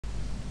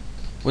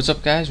What's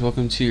up guys,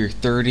 welcome to your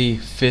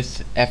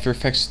 35th After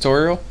Effects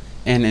tutorial,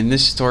 and in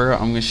this tutorial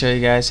I'm going to show you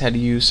guys how to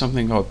use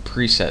something called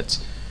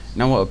presets.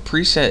 Now what a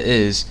preset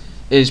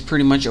is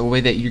pretty much a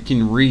way that you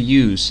can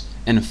reuse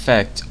an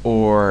effect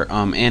or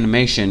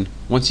animation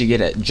once you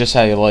get it just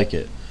how you like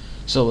it.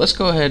 So let's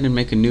go ahead and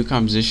make a new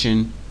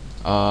composition.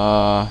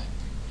 It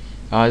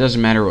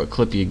doesn't matter what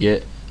clip you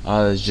get,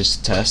 it's just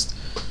a test.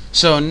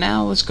 So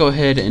now let's go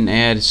ahead and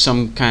add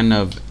some kind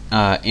of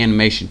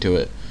animation to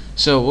it.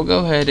 So we'll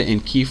go ahead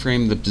and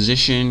keyframe the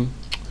position,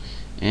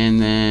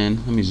 and then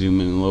let me zoom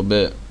in a little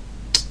bit,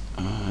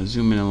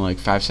 zoom in like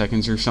 5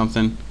 seconds or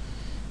something,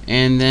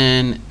 and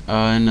then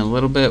in a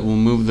little bit we'll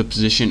move the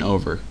position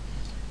over,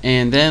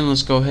 and then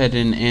let's go ahead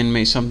and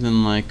animate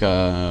something like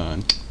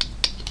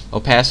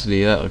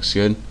opacity. That looks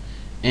good,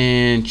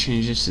 and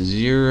change this to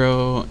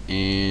 0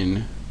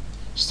 and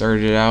start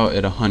it out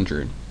at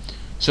 100.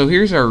 So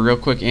here's our real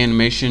quick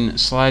animation,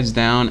 slides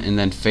down and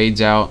then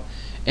fades out.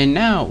 And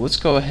now let's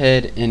go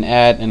ahead and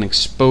add an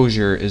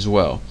exposure as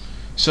well.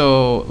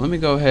 So let me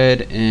go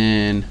ahead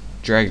and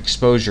drag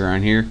exposure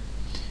on here,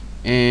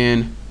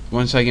 and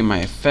once I get my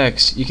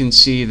effects you can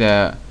see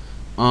that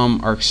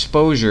our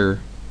exposure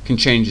can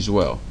change as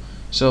well.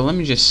 So let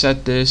me just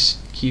set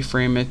this,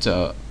 keyframe it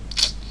to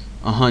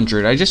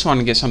 100. I just want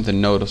to get something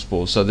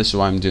noticeable, so this is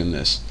why I'm doing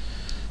this.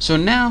 So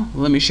now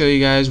let me show you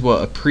guys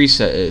what a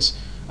preset is.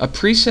 A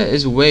preset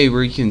is a way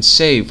where you can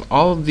save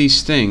all of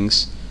these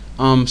things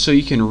so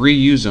you can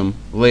reuse them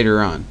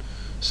later on.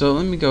 So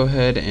let me go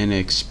ahead and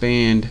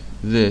expand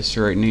this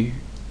right here,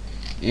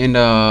 and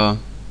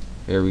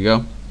there we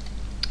go.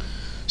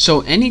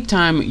 So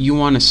anytime you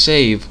want to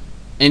save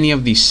any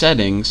of these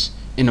settings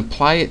and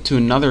apply it to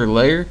another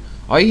layer,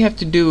 all you have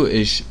to do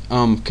is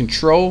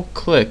control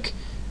click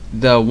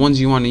the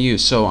ones you want to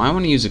use. So I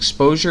want to use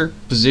exposure,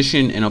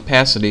 position, and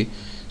opacity.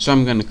 So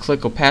I'm going to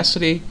click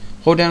opacity,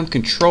 hold down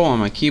control on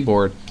my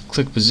keyboard,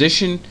 click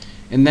position,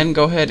 and then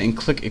go ahead and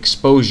click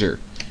exposure.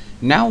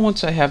 Now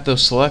once I have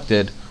those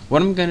selected,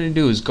 what I'm going to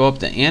do is go up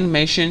to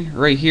animation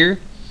right here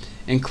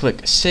and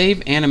click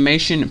save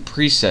animation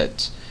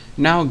presets.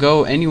 Now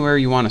go anywhere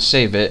you want to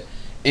save it,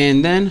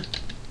 and then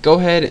go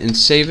ahead and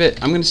save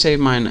it. I'm going to save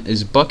mine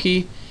as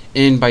Bucky,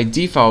 and by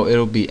default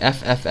it'll be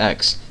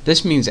FFX.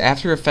 This means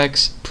After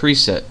Effects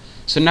preset.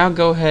 So now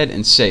go ahead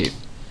and save.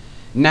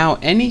 Now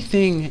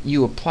anything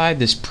you apply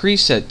this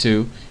preset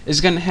to is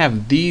going to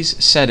have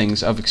these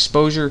settings of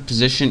exposure,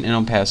 position, and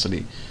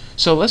opacity.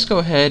 So let's go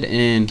ahead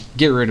and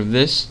get rid of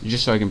this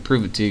just so I can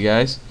prove it to you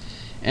guys,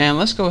 and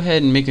let's go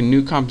ahead and make a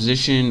new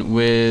composition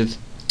with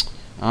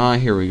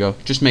here we go,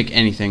 just make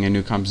anything a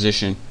new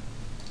composition.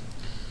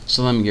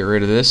 So let me get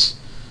rid of this.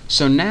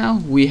 So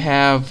now we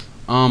have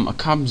a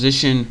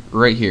composition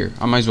right here.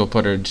 I might as well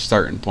put a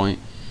starting point.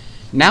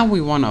 Now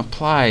we want to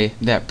apply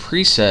that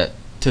preset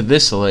to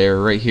this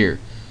layer right here.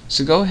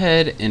 So go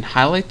ahead and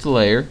highlight the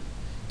layer,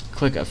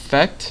 click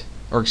effect,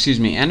 or excuse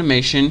me,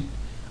 animation,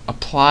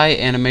 apply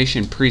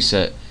animation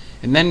preset,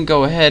 and then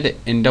go ahead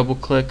and double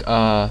click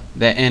that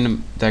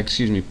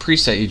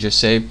preset you just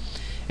saved,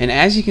 and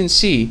as you can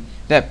see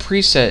that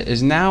preset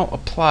is now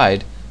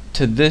applied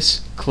to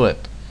this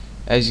clip.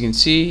 As you can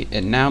see,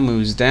 it now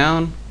moves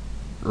down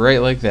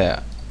right like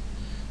that.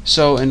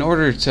 So in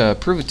order to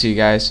prove it to you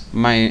guys,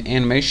 my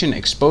animation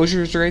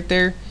exposure is right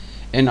there,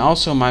 and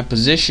also my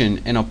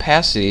position and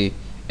opacity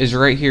is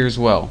right here as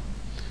well.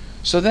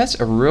 So that's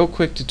a real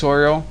quick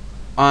tutorial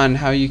on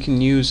how you can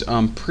use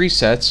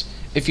presets.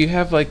 If you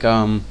have like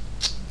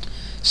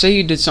say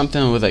you did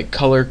something with like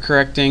color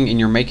correcting and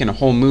you're making a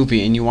whole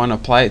movie and you want to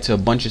apply it to a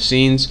bunch of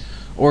scenes,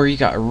 or you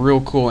got a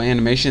real cool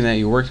animation that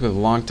you worked with a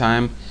long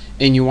time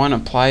and you want to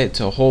apply it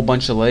to a whole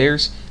bunch of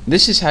layers,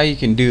 this is how you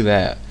can do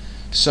that.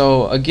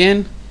 So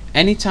again,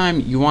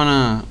 anytime you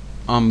want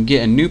to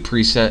get a new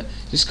preset,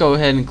 just go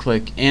ahead and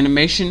click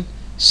animation,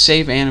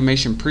 save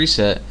animation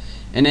preset,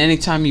 and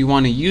anytime you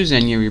want to use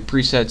any of your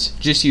presets,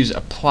 just use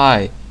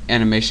apply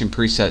animation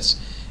presets,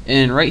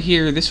 and right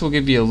here this will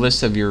give you a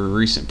list of your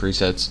recent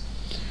presets.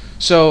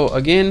 So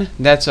again,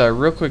 that's a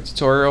real quick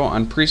tutorial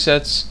on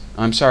presets.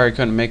 I'm sorry I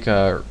couldn't make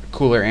a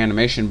cooler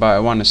animation, but I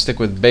want to stick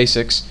with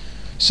basics.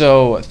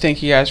 So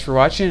thank you guys for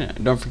watching.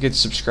 Don't forget to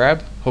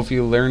subscribe. Hopefully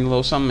you learned a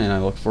little something, and I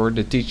look forward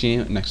to teaching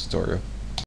you next tutorial.